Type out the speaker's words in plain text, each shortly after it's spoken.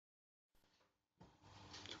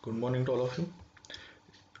Good morning to all of you.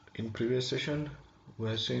 In previous session, we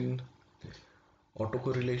have seen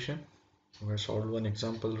autocorrelation. We have solved one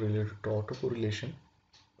example related to autocorrelation.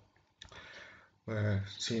 We have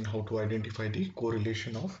seen how to identify the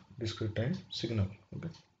correlation of discrete time signal. Okay.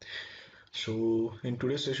 So in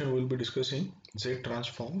today's session, we'll be discussing Z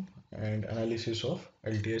transform and analysis of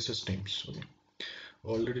LTI systems. Okay.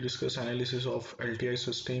 We already discussed analysis of LTI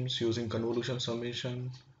systems using convolution summation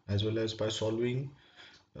as well as by solving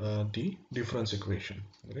the difference equation.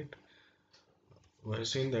 Right. We have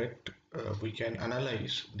seen that we can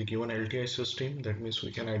analyze the given LTI system. That means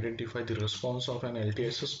we can identify the response of an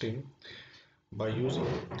LTI system by using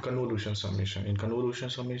convolution summation. In convolution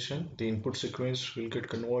summation, the input sequence will get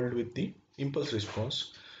convolved with the impulse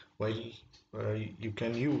response, while you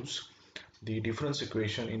can use the difference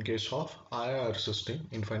equation in case of IR system,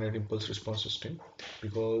 infinite impulse response system,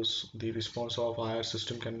 because the response of IR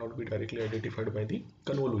system cannot be directly identified by the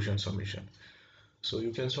convolution summation. So you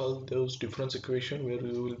can solve those difference equation where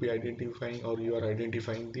you will be identifying, or you are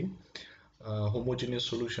identifying the homogeneous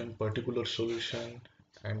solution, particular solution,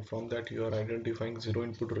 and from that you are identifying zero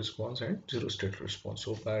input response and zero state response.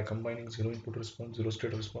 So by combining zero input response, zero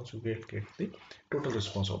state response, you will get the total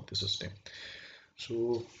response of the system.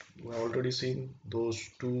 So we have already seen those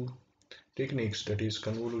two techniques, that is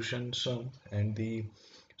convolution sum and the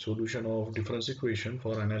solution of difference equation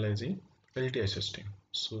for analyzing LTI system.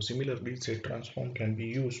 So similarly, Z transform can be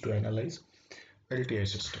used to analyze LTI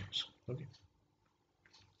systems. Okay.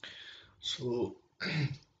 So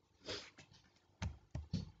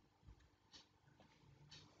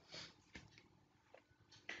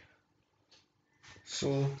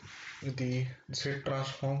the Z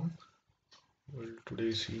transform, we'll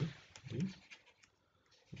today see the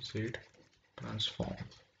Z transform.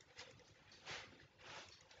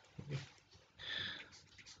 Okay.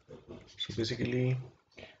 So basically,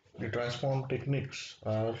 the transform techniques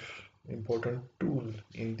are important tool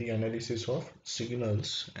in the analysis of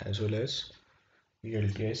signals as well as the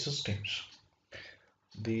LTI systems.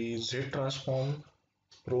 The Z transform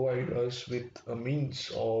provide us with a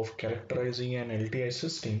means of characterizing an LTI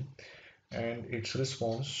system and its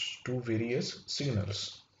response to various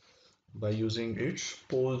signals by using its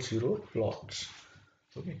pole zero plots.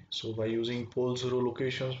 Okay, so by using pole zero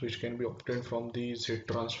locations which can be obtained from the Z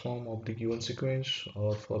transform of the given sequence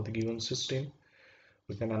or for the given system,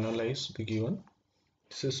 we can analyze the given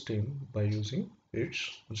system by using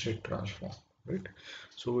its Z transform. Right.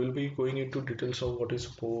 So we'll be going into details of what is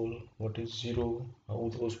pole, what is zero,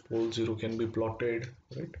 how those pole zero can be plotted,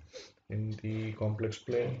 right, in the complex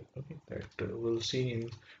plane. Okay, that we'll see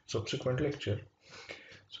in subsequent lecture.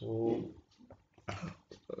 So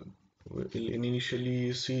we'll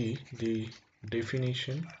initially see the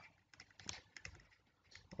definition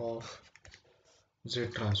of Z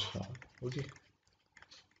transform. Okay.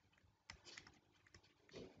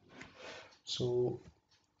 So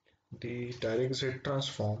the direct Z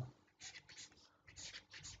transform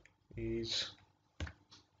is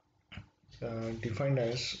defined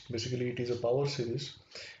as, basically it is a power series.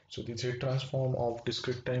 So the Z transform of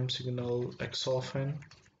discrete time signal x of n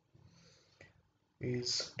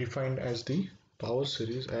is defined as the power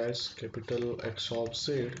series as capital X of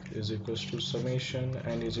Z is equals to summation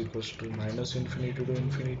n is equals to minus infinity to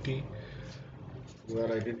infinity. We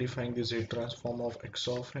are identifying the Z transform of x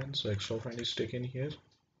of n. So x of n is taken here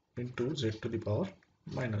into Z to the power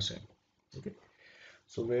minus n. Okay.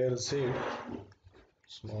 So where Z,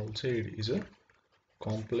 small z, is a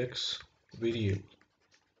complex variable.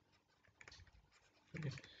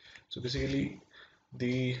 Okay. So basically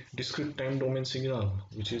the discrete time domain signal,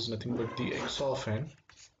 which is nothing but the x of n,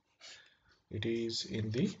 it is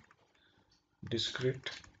in the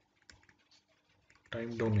discrete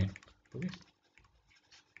time domain. Okay.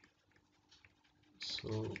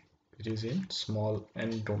 So it is in small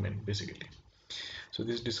n domain basically. So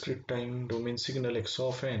this discrete time domain signal x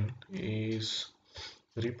of n is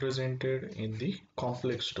represented in the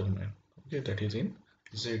complex domain. Okay, that is in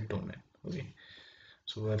z domain. Okay.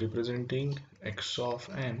 So we are representing x of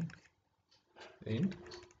n in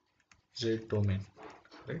z domain,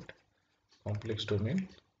 right, complex domain,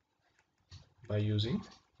 by using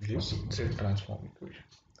this Z transform equation,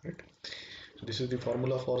 right. So this is the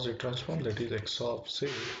formula for Z transform, that is x of z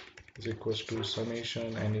is equals to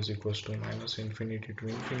summation n is equals to minus infinity to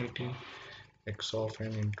infinity x of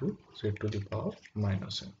n into z to the power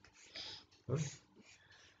minus n. Right.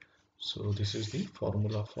 So this is the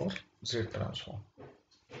formula for Z transform.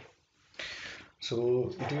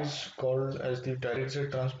 So it is called as the direct Z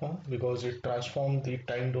transform because it transforms the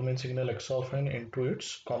time domain signal x of n into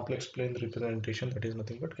its complex plane representation, that is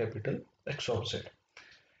nothing but capital X of Z.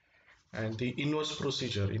 And the inverse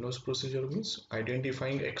procedure means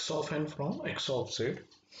identifying x of n from x of z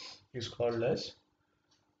is called as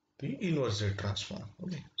the inverse Z transform.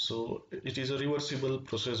 Okay, so it is a reversible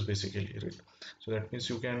process basically, right? So that means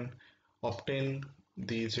you can obtain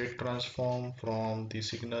the Z transform from the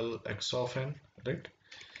signal x of n, right?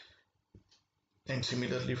 And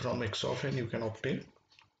similarly from x of n you can obtain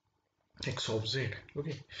x of z.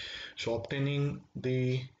 Okay, so obtaining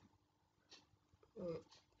the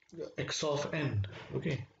x of n,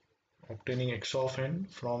 okay, obtaining x of n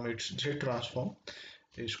from its Z transform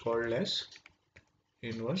is called as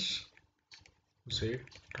inverse Z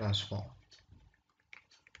transform.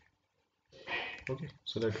 Okay,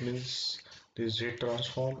 so that means this Z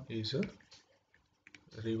transform is a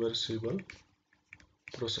reversible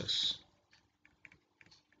process.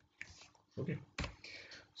 Okay,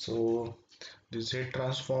 so the Z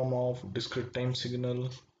transform of discrete time signal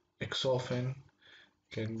x of n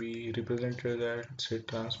can be represented as Z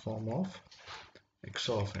transform of x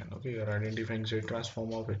of n. Okay, you are identifying Z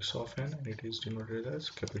transform of x of n and it is denoted as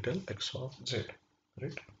capital X of z,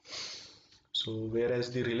 right? So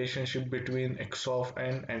whereas the relationship between x of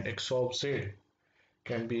n and x of z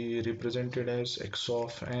can be represented as x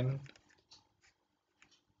of n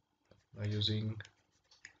by using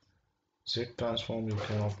Z transform you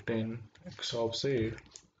can obtain x of z,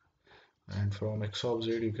 and from x of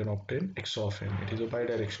z you can obtain x of n. It is a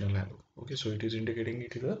bidirectional arrow. Okay, so it is indicating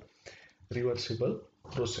it is a reversible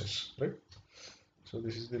process, right? So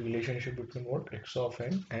this is the relationship between what, x of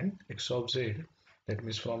n and x of z. That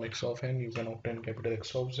means from x of n you can obtain capital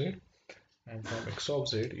X of z, and from x of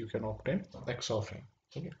z you can obtain x of n.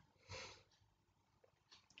 Okay,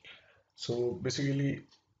 so basically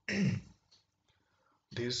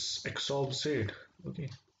this x of z, okay,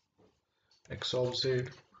 x of z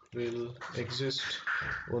will exist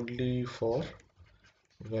only for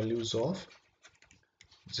values of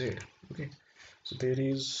z. Okay, so there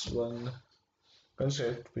is one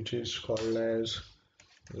concept which is called as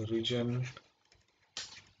region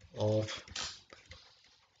of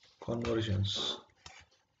convergence.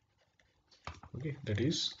 Okay, that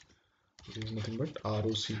is, it is nothing but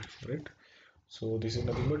ROC, right? So this is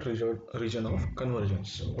nothing but region of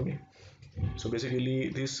convergence. Okay, so basically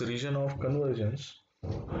this region of convergence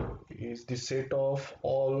is the set of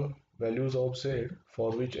all values of z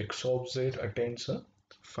for which x of z attains a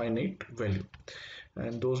finite value,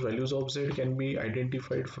 and those values of z can be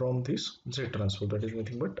identified from this z transform, that is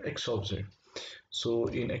nothing but x of z. So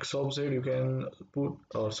in x of z you can put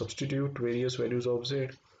or substitute various values of z,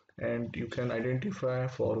 and you can identify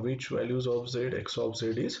for which values of z x of z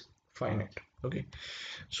is finite. Okay,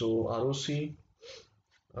 so ROC,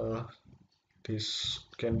 this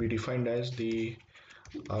can be defined as the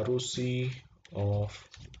ROC of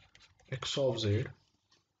x of z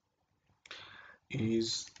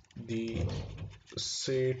is the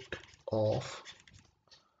set of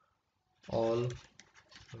all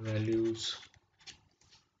values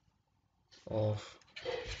of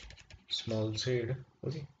small z,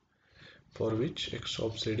 okay, for which x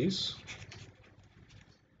of z is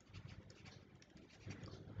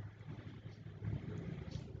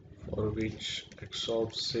for which x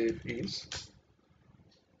of z is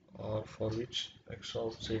or for which x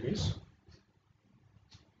of z is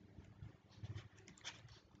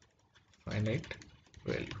finite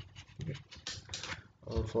value, okay,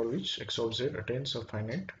 or for which x of z attains a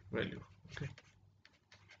finite value. Okay,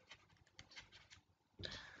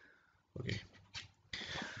 okay,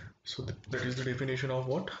 so that is the definition of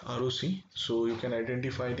what, ROC. So you can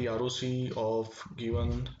identify the ROC of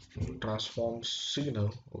given transform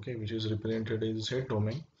signal, okay, which is represented in z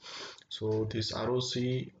domain. So this ROC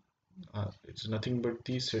is nothing but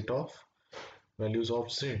the set of values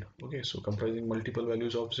of z, okay, so comprising multiple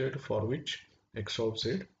values of z for which x of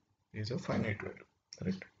z is a finite value,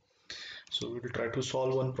 right? So we will try to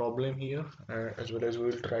solve one problem here, as well as we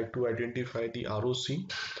will try to identify the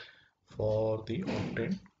ROC for the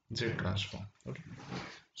obtained Z transform. Okay,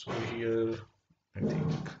 so here I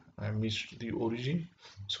think I missed the origin,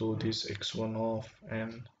 so this x1 of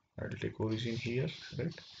n I'll take origin here,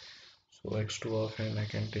 right? So x2 of n I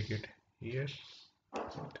can take it here,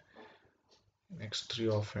 x3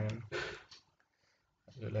 of n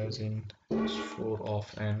as well as in x4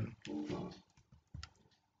 of n.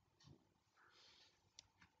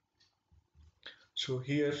 So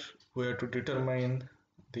here we have to determine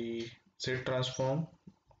the Z transform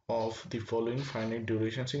of the following finite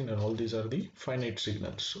duration signal. All these are the finite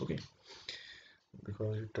signals, okay,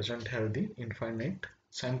 because it doesn't have the infinite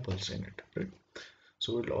samples in it, right?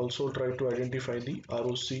 So we'll also try to identify the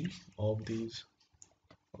ROC of these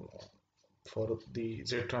for the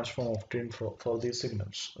Z transform obtained for these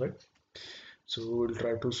signals, right? So we'll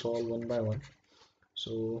try to solve one by one.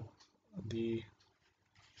 So the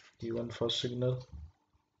given first signal,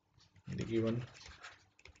 the given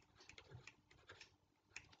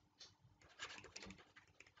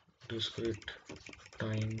discrete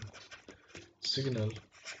time signal,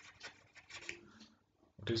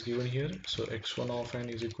 what is given here? So x1 of n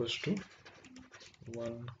is equals to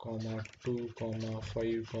 1 comma 2 comma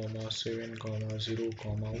 5 comma 7 comma 0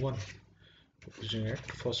 comma 1, using at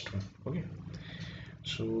first one. Okay,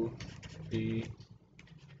 so the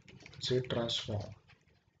Z transform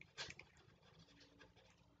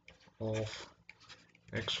of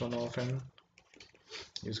x1 of n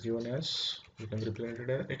is given as, you can represent it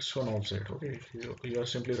as x1 of z. Okay, you are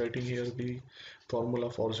simply writing here the formula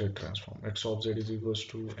for Z transform. X of z is equals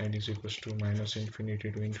to n is equals to minus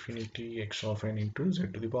infinity to infinity x of n into z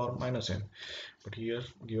to the power minus n. But here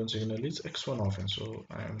given signal is x1 of n, so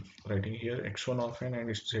I am writing here x1 of n, and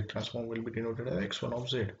its Z transform will be denoted as x1 of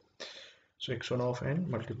z. So x1 of n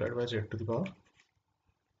multiplied by z to the power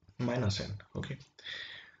minus n. Okay,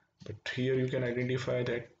 but here you can identify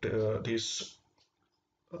that this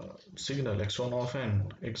signal x1 of n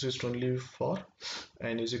exists only for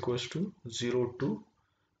n is equals to 0 to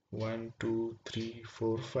 1 2 3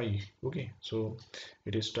 4 5. Okay, so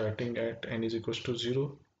it is starting at n is equals to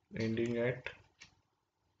 0, ending at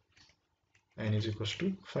n is equals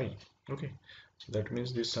to 5. Okay, so that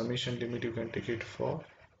means this summation limit you can take it for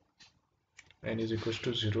n is equals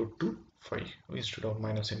to 0 to 5 instead of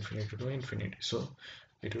minus infinity to infinity. So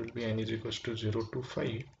it will be n is equals to 0 to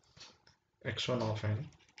 5 x1 of n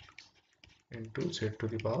into z to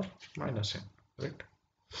the power minus n, right?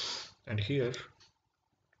 And here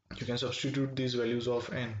you can substitute these values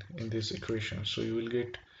of n in this equation, so you will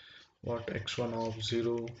get what, x1 of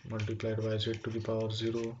 0 multiplied by z to the power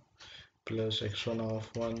 0 plus x1 of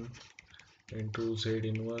 1 into z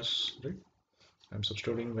inverse, right? I'm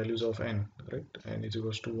substituting values of n, right? N is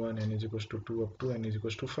equals to 1, n is equals to 2, up to n is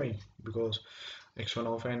equals to 5, because x1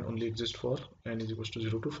 of n only exists for n is equals to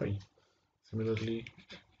 0 to 5. Similarly,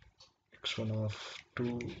 x1 of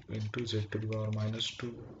 2 into z to the power minus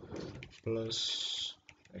 2 plus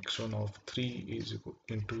x1 of 3 is equal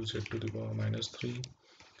into z to the power minus 3,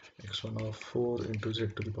 x1 of 4 into z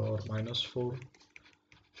to the power minus 4,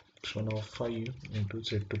 x1 of 5 into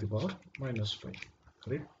z to the power minus 5,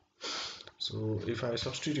 right? So if I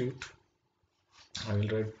substitute, I will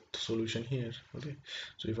write the solution here. Okay,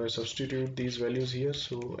 so if I substitute these values here,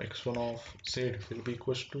 so x1 of z will be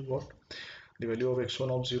equals to what? The value of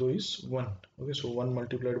x1 of 0 is 1. Okay, so 1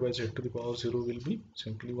 multiplied by z to the power 0 will be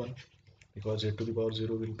simply 1, because z to the power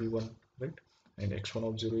 0 will be 1, right? And x1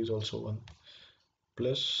 of 0 is also 1,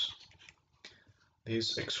 plus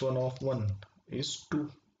this x1 of 1 is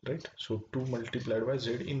 2, right? So 2 multiplied by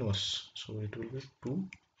z inverse, so it will be 2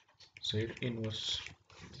 z inverse,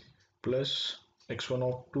 plus x1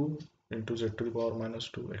 of 2 into z to the power minus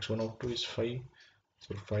 2, x1 of 2 is 5,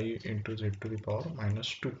 so 5 into z to the power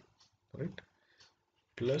minus 2, right?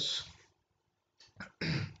 Plus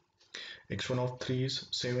x1 of 3 is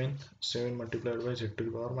 7, 7 multiplied by z to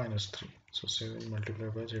the power minus 3, so 7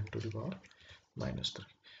 multiplied by z to the power minus 3.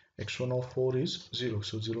 x1 of 4 is 0,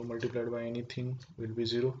 so 0 multiplied by anything will be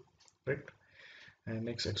 0, right? And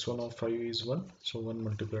next x1 of 5 is 1, so 1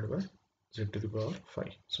 multiplied by z to the power 5,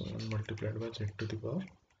 so 1 multiplied by z to the power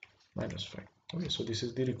minus 5. Okay, so this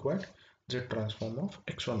is the required Z transform of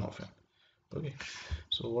x1 of n. Okay,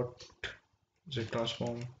 so what Z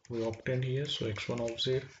transform we obtained here? So x1 of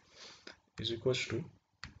z is equals to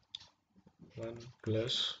 1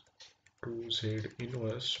 plus 2z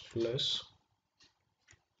inverse plus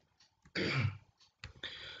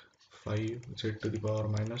 5z to the power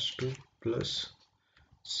minus 2 plus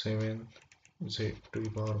 7z to the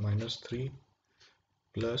power minus 3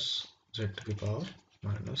 plus z to the power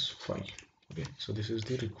minus 5. Okay, so this is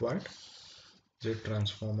the required Z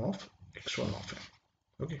transform of x1 of n.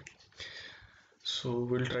 Okay, so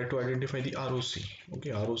we'll try to identify the ROC.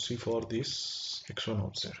 Okay, ROC for this x1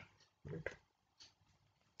 of z, right?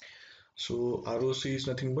 So ROC is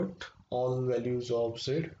nothing but all values of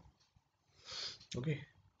z, okay,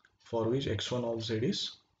 for which x1 of z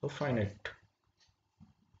is a finite,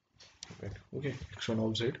 right? Okay, x1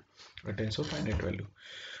 of z attains a finite value.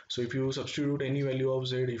 So if you substitute any value of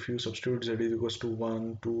z, if you substitute z is equals to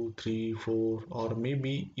 1, 2, 3, 4, or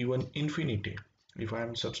maybe even infinity, if I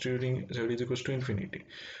am substituting z is equals to infinity,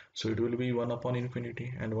 so it will be 1 upon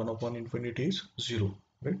infinity, and 1 upon infinity is 0,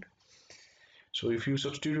 right? So if you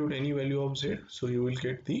substitute any value of z, so you will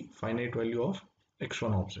get the finite value of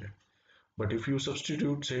x1 of z. But if you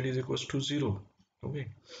substitute z is equals to 0, Okay,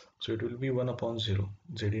 so it will be 1 upon 0.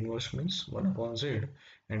 Z inverse means 1 upon Z,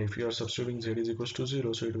 and if you are substituting Z is equals to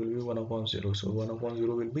 0, so it will be 1 upon 0. So 1 upon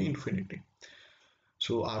 0 will be infinity.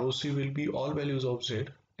 So ROC will be all values of Z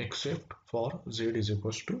except for Z is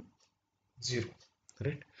equals to 0,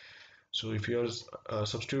 right? So if you are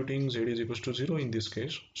substituting Z is equals to 0 in this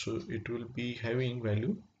case, so it will be having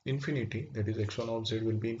value infinity, that is x1 of Z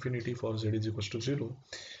will be infinity for Z is equals to 0.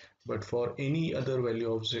 But for any other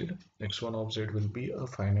value of Z, x1 of Z will be a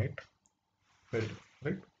finite value,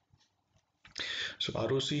 right? So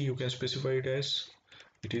ROC you can specify it as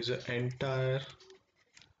it is an entire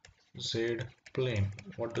Z plane.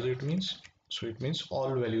 What does it means? So it means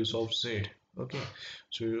all values of Z. Okay,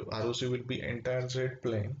 so ROC will be entire Z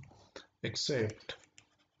plane except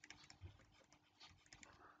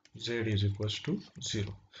Z is equals to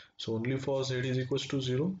 0. So only for Z is equals to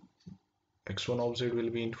 0, x1 of Z will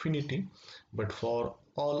be infinity, but for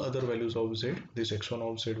all other values of Z, this x1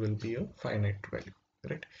 of Z will be a finite value,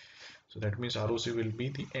 right? So that means ROC will be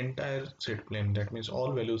the entire Z plane. That means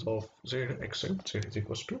all values of Z except Z is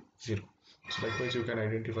equals to 0. So likewise, you can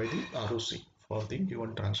identify the ROC for the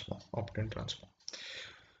given transform, obtained transform.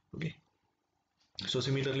 Okay. So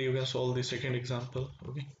similarly, you can solve the second example.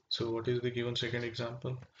 Okay. So what is the given second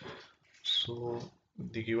example? So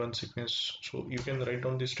the given sequence. So you can write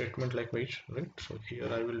down the statement likewise, right? So here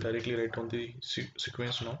I will directly write down the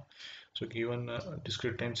sequence now. So given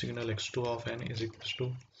discrete time signal x2 of n is equals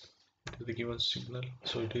to the given signal,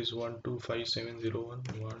 so it is 125701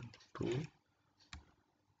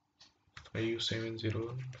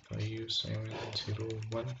 125701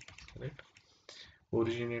 5701, right?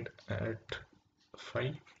 Originate at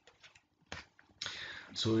 5.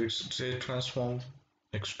 So its Z transform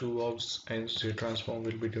x2 of n Z transform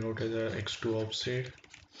will be denoted as x2 of Z.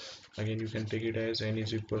 Again you can take it as n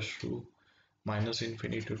is equals to minus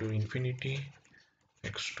infinity to infinity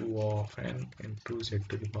x2 of n into Z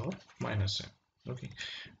to the power minus n. Okay,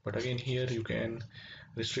 but again here you can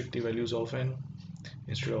restrict the values of n.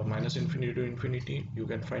 Instead of minus infinity to infinity, you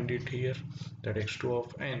can find it here that x2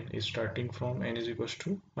 of n is starting from n is equals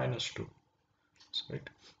to minus 2, right?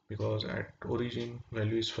 Because at origin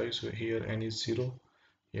value is 5, so here n is 0,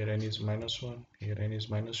 here n is minus 1, here n is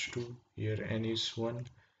minus 2, here n is 1,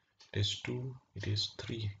 it is 2, it is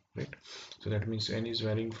 3, right? So that means n is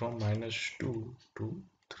varying from minus 2 to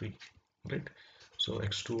 3, right? So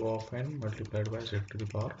x2 of n multiplied by Z to the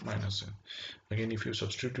power minus n. Again, if you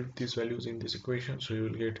substitute these values in this equation, so you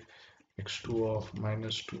will get x2 of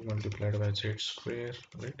minus 2 multiplied by Z square,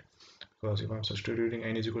 right? Because if I'm substituting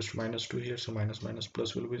n is equals to minus 2 here, so minus minus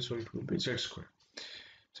plus will be, so it will be Z square.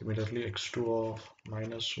 Similarly, x2 of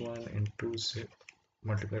minus 1 into Z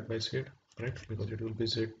multiplied by Z, right? Because it will be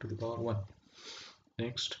Z to the power 1.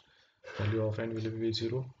 Next, value of n will be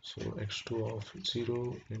 0, so x2 of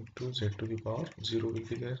 0 into Z to the power 0 will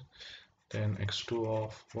be there. Then x2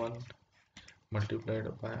 of 1 multiplied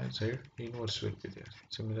by Z inverse will be there.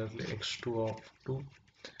 Similarly, x2 of 2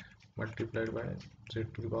 multiplied by Z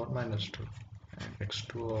to the power minus 2, and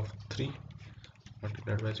x2 of 3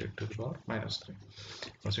 multiplied by Z to the power minus 3.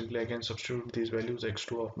 Now simply I can substitute these values.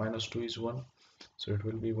 X2 of minus 2 is 1, so it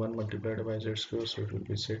will be 1 multiplied by Z square, so it will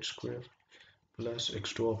be Z square, plus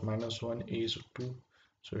x2 of minus 1 is 2,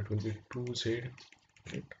 so it will be 2Z,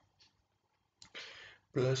 right?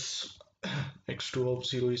 Plus x2 of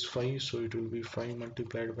 0 is 5, so it will be 5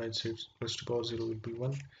 multiplied by Z plus to power 0 will be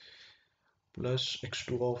 1, plus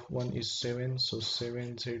x2 of 1 is 7, so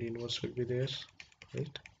 7Z inverse will be there,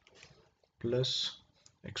 right? Plus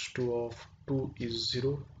x2 of 2 is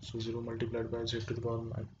 0, so 0 multiplied by Z to the power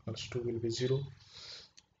minus 2 will be 0.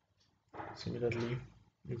 Similarly,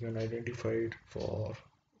 you can identify it for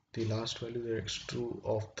the last value, the x2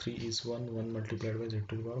 of 3 is 1, 1 multiplied by Z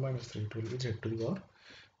to the power minus 3, it will be Z to the power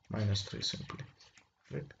minus 3 simply,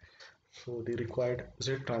 right? So the required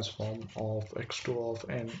Z transform of x2 of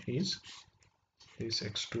n is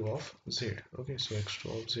x2 of Z. Okay, so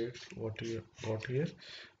x2 of Z, what you got here,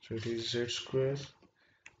 so it is Z square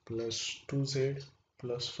plus 2Z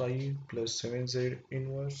plus 5 plus 7Z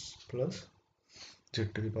inverse plus Z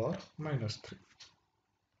to the power minus 3,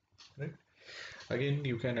 right? Again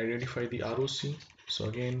you can identify the ROC. So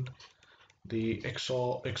again the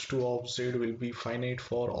x2 of Z will be finite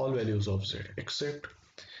for all values of Z except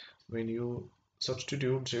when you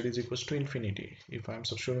substitute Z is equals to infinity. If I am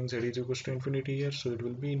substituting Z is equals to infinity here, so it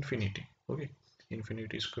will be infinity. Okay,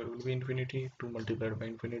 infinity square will be infinity, 2 multiplied by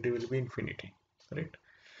infinity will be infinity, right?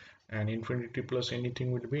 And infinity plus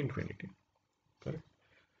anything will be infinity, correct?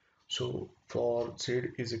 So for Z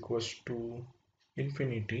is equals to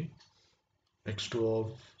infinity, x2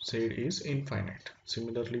 of z is infinite.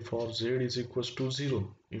 Similarly, for z is equals to 0,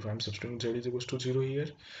 if I'm substituting z is equals to 0 here,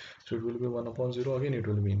 so it will be 1 upon 0, again it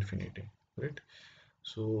will be infinity, right?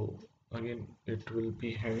 So again it will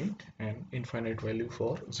be having an infinite value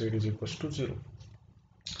for z is equals to 0.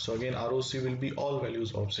 So again ROC will be all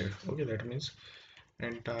values of z. Okay, that means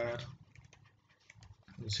entire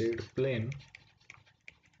z plane,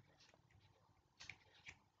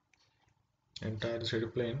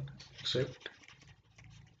 except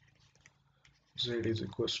z is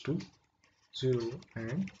equals to 0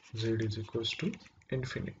 and z is equals to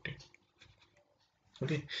infinity.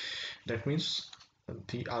 Okay, that means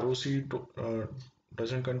the ROC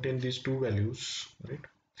doesn't contain these two values, right?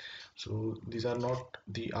 So these are not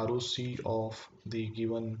the ROC of the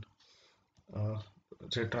given uh,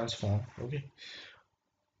 Z transform. Okay,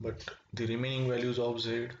 but the remaining values of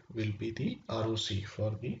Z will be the ROC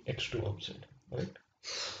for the x2 of Z, right?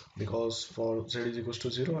 Because for Z is equals to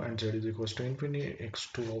 0 and Z is equals to infinity,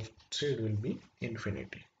 x2 of Z will be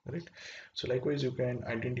infinity, right? So likewise you can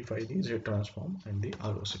identify the Z transform and the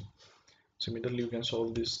ROC. Similarly, you can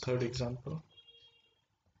solve this third example.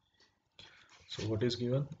 So what is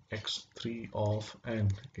given? X3 of n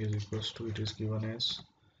is equals to, it is given as,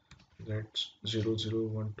 that's 0 0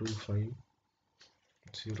 1 2 5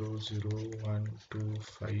 0 0 1 2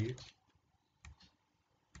 5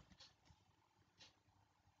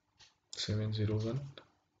 7 0 1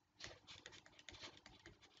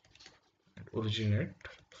 and originate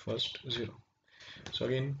first 0. So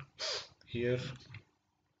again here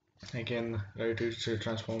I can write it say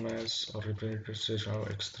transform as, or represent it as how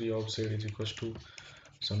x3 of z is equals to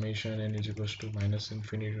summation n is equals to minus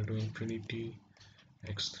infinity to infinity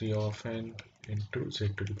x3 of n into z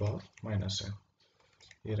to the power minus n.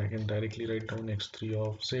 Here I can directly write down x3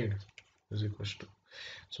 of z is equals to,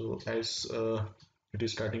 so as it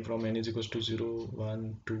is starting from n is equals to 0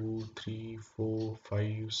 1 2 3 4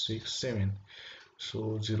 5 6 7,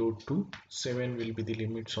 so 0 to 7 will be the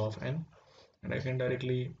limits of n, and I can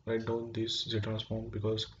directly write down this z transform,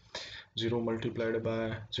 because 0 multiplied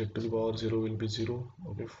by z to the power 0 will be 0.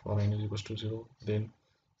 Okay, for n is equals to 0, then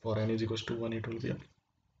for n is equals to 1 it will be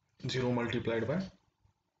 0 multiplied by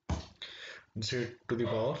z to the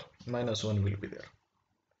power minus 1 will be there,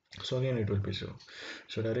 so again it will be 0.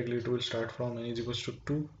 So directly it will start from n is equals to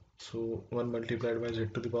 2, so 1 multiplied by z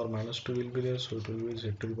to the power minus 2 will be there, so it will be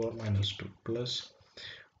z to the power minus 2 plus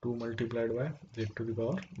 2 multiplied by z to the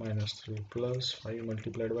power minus 3 plus 5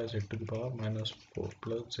 multiplied by z to the power minus 4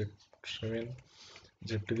 plus z 7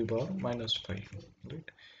 z to the power minus 5,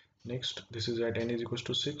 right? Next, this is at n is equals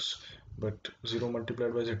to 6, but 0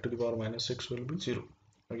 multiplied by z to the power minus 6 will be 0.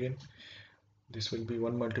 Again this will be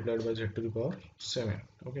 1 multiplied by z to the power 7.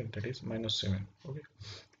 Okay, that is minus 7. Okay,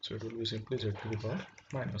 so it will be simply z to the power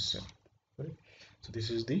minus 7. Right? So this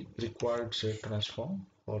is the required z transform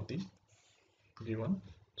for the given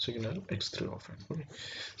signal x3 of n. Okay,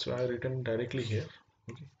 so I have written directly here.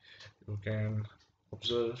 Okay, you can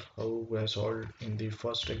observe how we have solved in the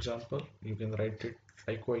first example. You can write it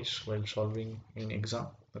likewise while solving in exam,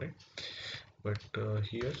 right? But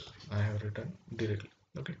here I have written directly.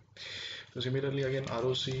 Okay, so similarly again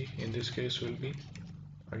ROC in this case will be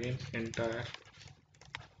again entire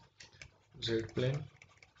Z plane.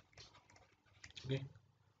 Okay,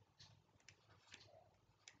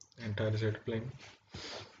 entire Z plane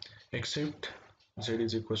except Z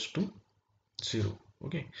is equals to 0.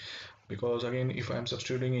 Okay, because again if I am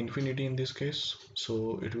substituting infinity in this case,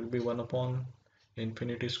 so it will be 1 upon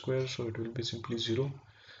infinity square, so it will be simply 0,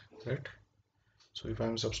 right? So if I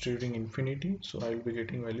am substituting infinity, so I will be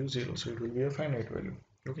getting value 0, so it will be a finite value.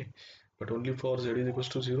 Okay, but only for z is equals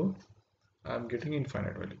to 0 I am getting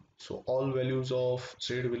infinite value, so all values of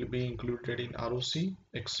z will be included in ROC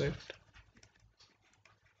except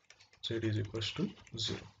z is equals to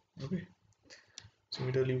 0. Okay,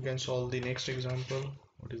 similarly you can solve the next example.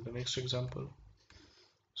 What is the next example?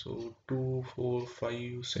 So 2 4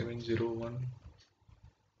 5 7 0 1.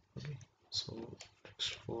 Okay, so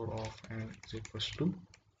x4 of n is equals to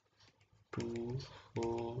 2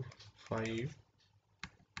 4 5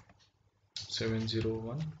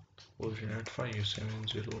 701 originate 5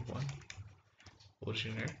 701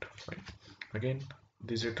 originate 5. Again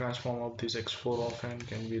this z transform of this x4 of n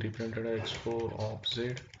can be represented as x4 of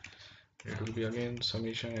z. It will be again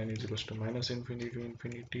summation n is equals to minus infinity to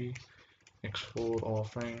infinity x4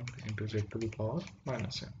 of n into z to the power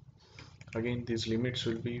minus n. Again these limits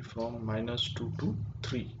will be from minus 2 to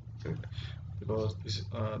 3, right? Because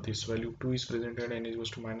this value 2 is presented and is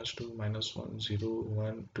equals to minus 2 minus 1 0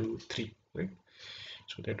 1 2 3, right?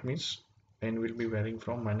 So that means n will be varying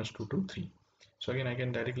from minus 2 to 3. So again I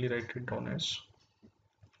can directly write it down as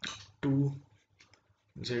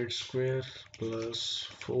 2z square plus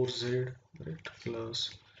 4z, right,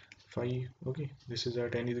 plus 5. Okay, this is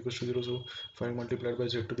at n is equals to 0, so 5 multiplied by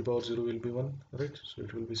z to the power 0 will be 1, right? So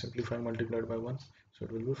it will be simply 5 multiplied by 1, so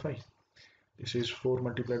it will be 5. This is 4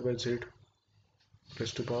 multiplied by z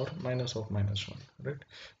raised to the power minus of minus 1, right?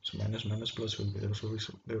 So minus minus plus will be there, so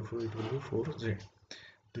therefore it will be 4z.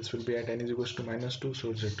 This will be at n is equals to minus 2,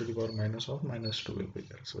 so z to the power minus of minus 2 will be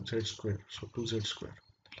there, so z square, so 2z square.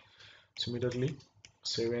 Similarly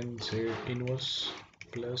 7z inverse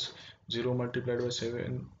plus 0 multiplied by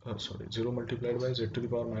 0 multiplied by z to the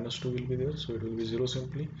power minus 2 will be there, so it will be 0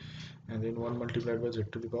 simply, and then 1 multiplied by z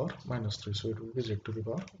to the power minus 3, so it will be z to the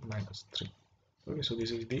power minus 3. Okay, so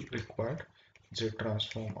this is the required z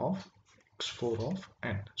transform of x4 of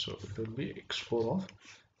n, so it will be x4 of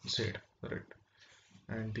z, right?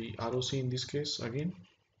 And the ROC in this case, again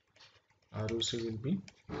ROC will be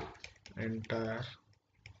entire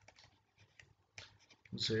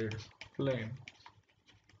z plane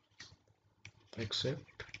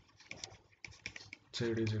except z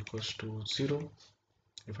is equals to 0.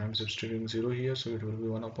 If I'm substituting 0 here, so it will be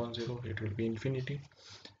 1 upon 0, it will be infinity,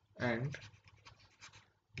 and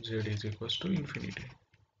z is equals to infinity.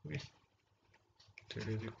 Okay, z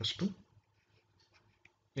is equals to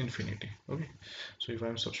infinity. Okay, so if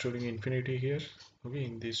I'm substituting infinity here, okay,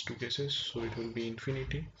 in these two cases, so it will be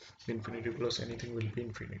infinity, infinity plus anything will be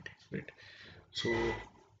infinity, right? So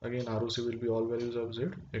again ROC will be all values of z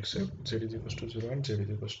except z is equals to 0 and z is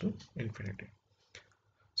equals to infinity.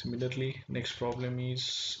 Similarly, next problem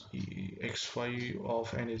is x5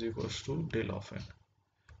 of n is equals to del of n.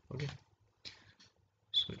 Okay,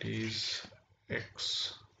 so it is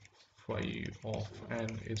x5 of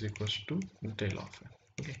n is equals to del of n.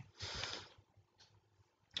 Okay,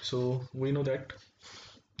 so we know that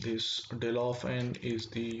this del of n is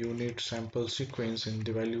the unit sample sequence, and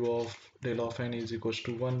the value of del of n is equals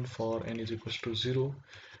to 1 for n is equals to 0,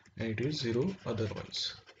 and it is 0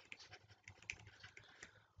 otherwise.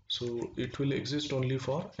 So it will exist only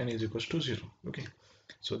for n is equals to 0. Okay,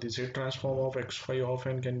 so the z transform of x5 of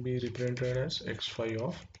n can be represented as x5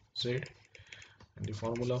 of z, and the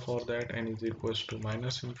formula for that, n is equals to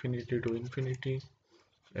minus infinity to infinity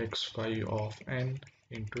x5 of n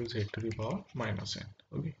into z to the power minus n.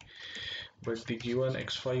 Okay, but the given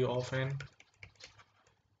x5 of n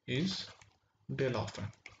is del of n.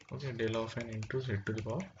 Okay, del of n into z to the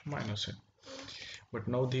power minus n. But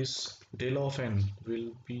now this del of n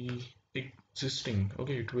will be existing.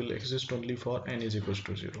 Okay, it will exist only for n is equals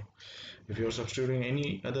to 0. If you are substituting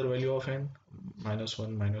any other value of n, minus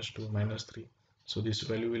 1, minus 2, minus 3, so this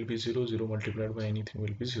value will be 0, 0 multiplied by anything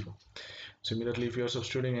will be 0. Similarly, if you are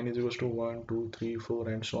substituting n is equals to 1, 2, 3, 4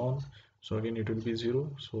 and so on, so again it will be 0,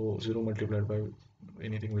 so 0 multiplied by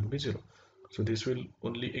anything will be 0. So this will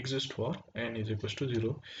only exist for n is equals to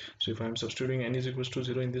 0. So if I am substituting n is equals to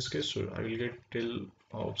 0 in this case, so I will get del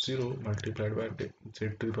of 0 multiplied by z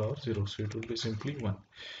to the power 0, so it will be simply 1.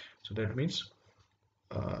 So that means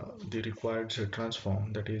the required z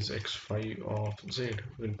transform, that is x5 of z,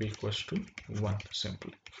 will be equals to 1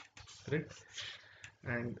 simply, right?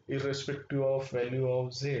 And irrespective of value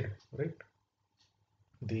of z, right,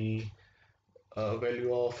 the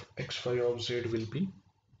value of x5 of z will be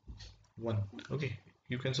 1. Okay,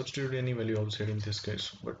 you can substitute any value of z in this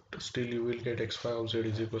case, but still you will get x5 of z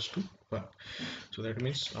is equals to 1. So that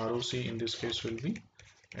means ROC in this case will be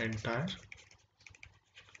entire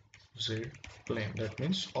z plane, that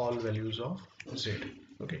means all values of z.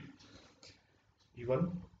 Okay,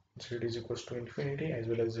 even z is equals to infinity as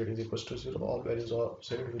well as z is equals to 0, all values of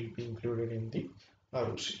z will be included in the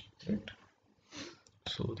ROC, right?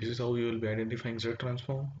 So this is how you will be identifying z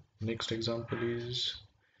transform. Next example is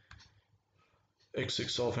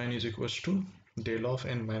x6 of n is equals to del of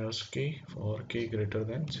n minus k for k greater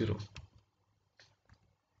than 0.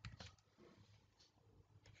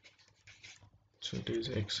 So it is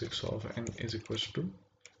x6 of n is equals to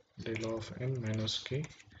del of n minus k,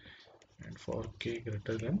 and for k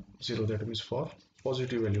greater than 0, that means for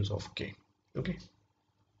positive values of k. Okay,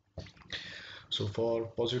 so for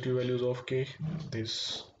positive values of k,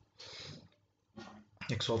 this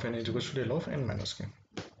x of n is equals to del of n minus k.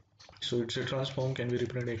 So its a transform can be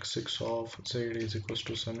represented x6 of z is equals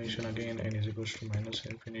to summation, again n is equals to minus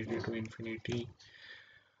infinity to infinity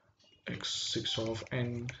x6 of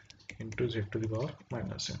n into z to the power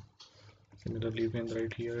minus n. Similarly, you can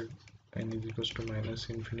write here n is equals to minus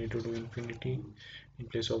infinity to infinity. In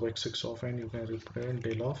place of x6 of n, you can represent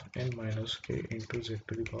del of n minus k into z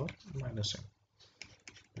to the power minus n.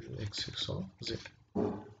 This is x6 of z.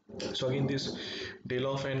 So again, this del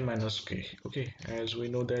of n minus k. Okay, as we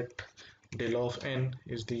know that del of n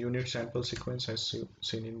is the unit sample sequence as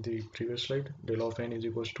seen in the previous slide. Del of n is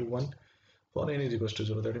equals to 1 for n is equals to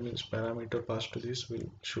 0. That means parameter passed to this will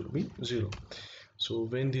should be 0. So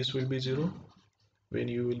when this will be 0, when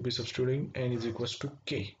you will be substituting n is equals to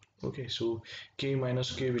k. Okay, so k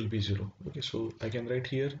minus k will be 0. Okay, so I can write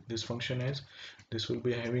here this function as this will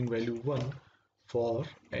be having value 1 for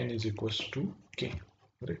n is equals to k.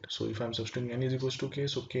 Right, so if I'm substituting n is equals to k,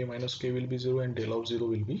 so k minus k will be 0 and del of 0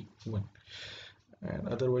 will be 1, and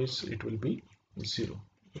otherwise it will be 0.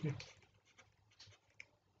 Okay,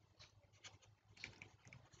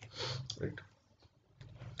 right.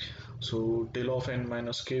 So del of n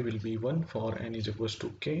minus k will be 1 for n is equals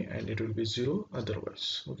to k, and it will be 0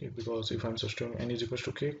 otherwise. Okay, because if I'm substituting n is equals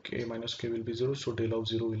to k, k minus k will be 0, so del of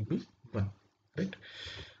 0 will be 1. Right,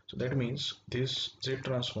 so that means this z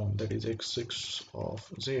transform, that is x6 of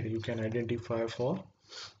z, you can identify for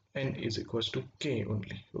n is equals to k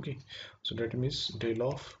only. Okay, so that means del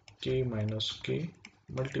of k minus k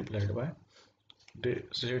multiplied by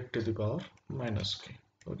z to the power minus k.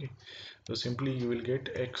 Okay, so simply you will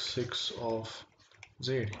get x6 of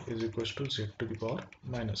z is equals to z to the power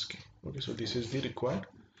minus k. Okay, so this is the required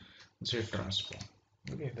z transform.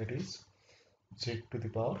 Okay, that is z to the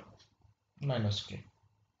power minus k.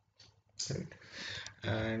 Right,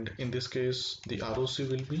 and in this case the ROC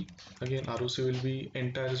will be, again ROC will be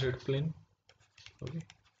entire z plane. Okay,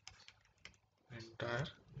 entire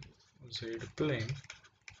z plane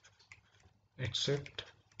except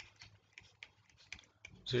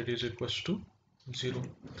z is equals to 0,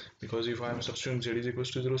 because if I am substituting z is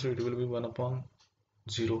equals to 0, so it will be 1 upon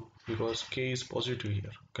 0, because k is positive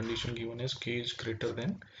here. Condition given is k is greater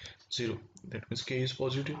than 0, that means k is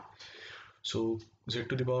positive. So z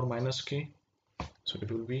to the power minus k, so it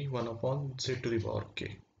will be 1 upon z to the power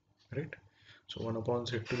k. Right, so 1 upon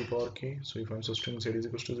z to the power k, so if I'm substituting z is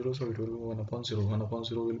equals to 0, so it will be 1 upon 0. 1 upon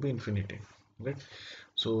 0 will be infinity. Right,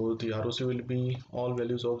 so the ROC will be all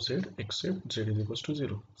values of z except z is equals to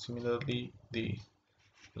 0. Similarly, the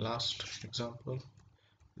last example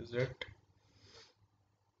is that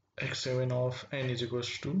x7 of n is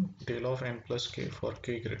equals to del of n plus k for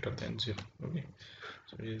k greater than 0. Okay,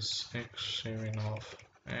 so is x7 of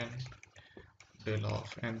n del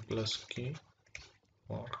of n plus k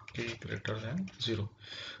for k greater than 0.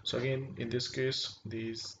 So again, in this case,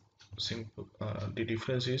 these simple the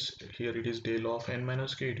difference is here it is del of n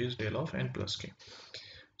minus k, it is del of n plus k.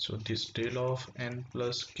 So this del of n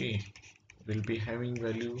plus k will be having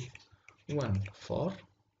value 1 for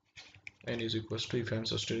n is equals to, if I am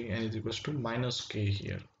substituting n is equals to minus k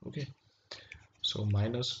here. Okay, so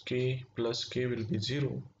minus k plus k will be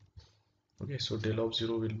 0. Okay, so del of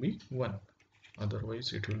 0 will be 1,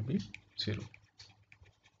 otherwise it will be 0.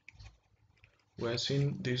 We have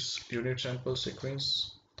seen this unit sample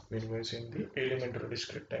sequence when we have seen the elementary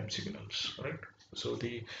discrete time signals, right? So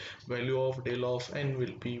the value of del of n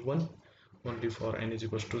will be 1 only for n is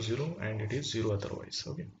equals to 0, and it is 0 otherwise.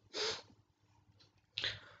 Okay,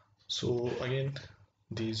 so again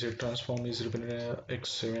the z transform is represented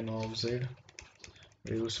x7 of z,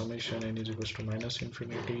 we use summation n is equals to minus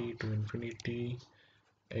infinity to infinity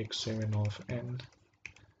x7 of n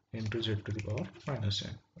into z to the power minus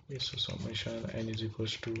n. Okay, so summation n is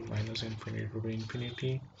equals to minus infinity to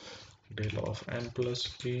infinity del of n plus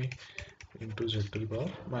k into z to the power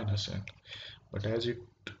minus n. But as it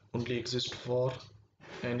only exists for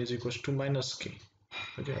n is equals to minus k,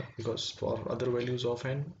 okay, because for other values of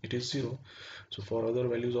n it is 0, so for other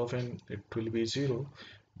values of n it will be 0,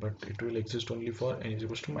 but it will exist only for n is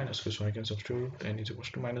equals to minus k. So I can substitute n is equals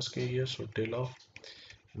to minus k here, so del of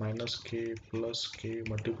minus k plus k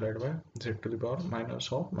multiplied by z to the power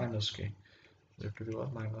minus of minus k, z to the power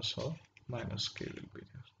minus of minus k will be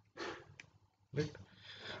there. Right,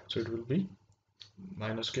 so it will be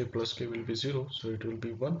minus k plus k will be 0, so it will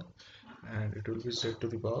be 1, and it will be z to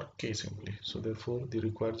the power k simply. So therefore the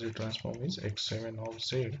required z transform is x7 of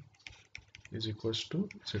z is equals to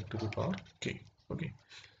z to the power k. Okay,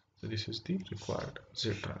 so this is the required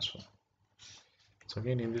z transform. So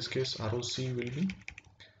again, in this case ROC will be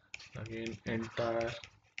again entire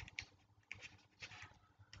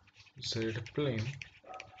z plane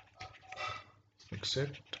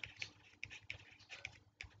except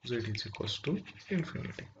z is equals to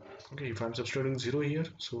infinity. Okay, if I'm substituting 0 here,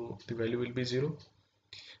 so the value will be 0,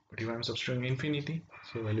 but if I'm substituting infinity,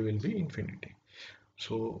 so value will be infinity.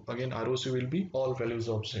 So again ROC will be all values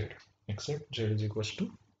of z except z is equals to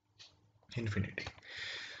infinity.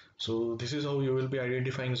 So this is how you will be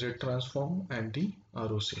identifying Z transform and the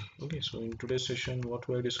ROC. Okay, so in today's session what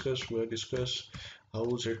we have discussed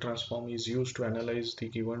how Z transform is used to analyze the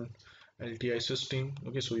given LTI system.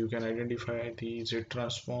 Okay, so you can identify the Z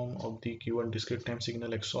transform of the given discrete time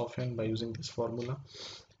signal x of n by using this formula.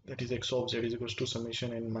 That is x of z is equals to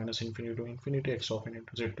summation n minus infinity to infinity x of n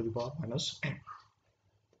into z to the power minus n.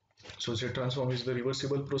 So Z transform is the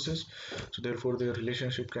reversible process. So therefore the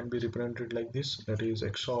relationship can be represented like this. That is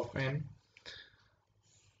x of n,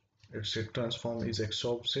 its Z transform is x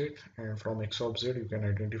of z, and from x of z you can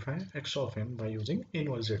identify x of n by using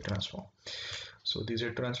inverse Z transform. So the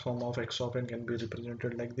Z transform of x of n can be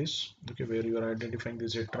represented like this. Okay, where you are identifying the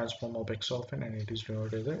Z transform of x of n and it is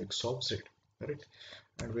denoted as x of z, right?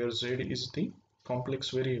 And where z is the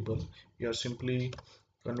complex variable, you are simply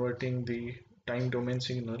converting the time domain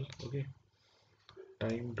signal, okay,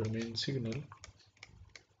 time domain signal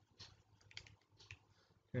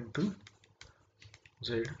into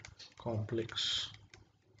z complex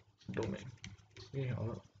domain, okay,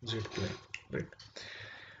 or z plane, right?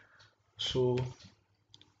 So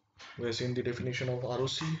we have seen the definition of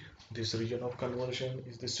ROC. This region of conversion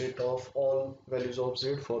is the set of all values of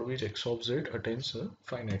z for which x of z attains a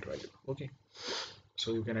finite value. Okay,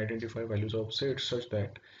 so you can identify values of z such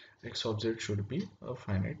that x of z should be a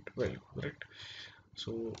finite value, right?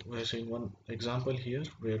 So we're seeing one example here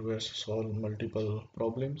where we solve multiple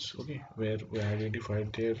problems, okay, where we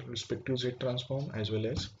identified their respective Z transform as well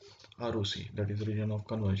as ROC, that is region of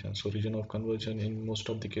conversion. So region of conversion in most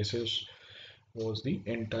of the cases was the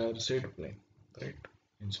entire Z plane, right?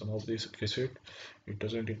 In some of these cases, it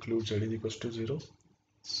doesn't include Z is equals to 0.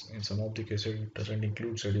 In some of the cases, it doesn't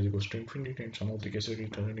include Z is equals to infinity. In some of the cases,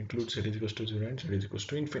 it doesn't include Z is equals to 0 and Z is equals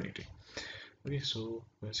to infinity. Okay, so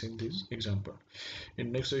we're seeing this example.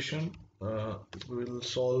 In next session, we will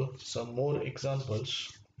solve some more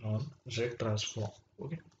examples on Z transform.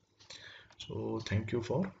 Okay, so thank you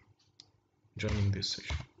for joining this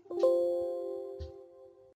session.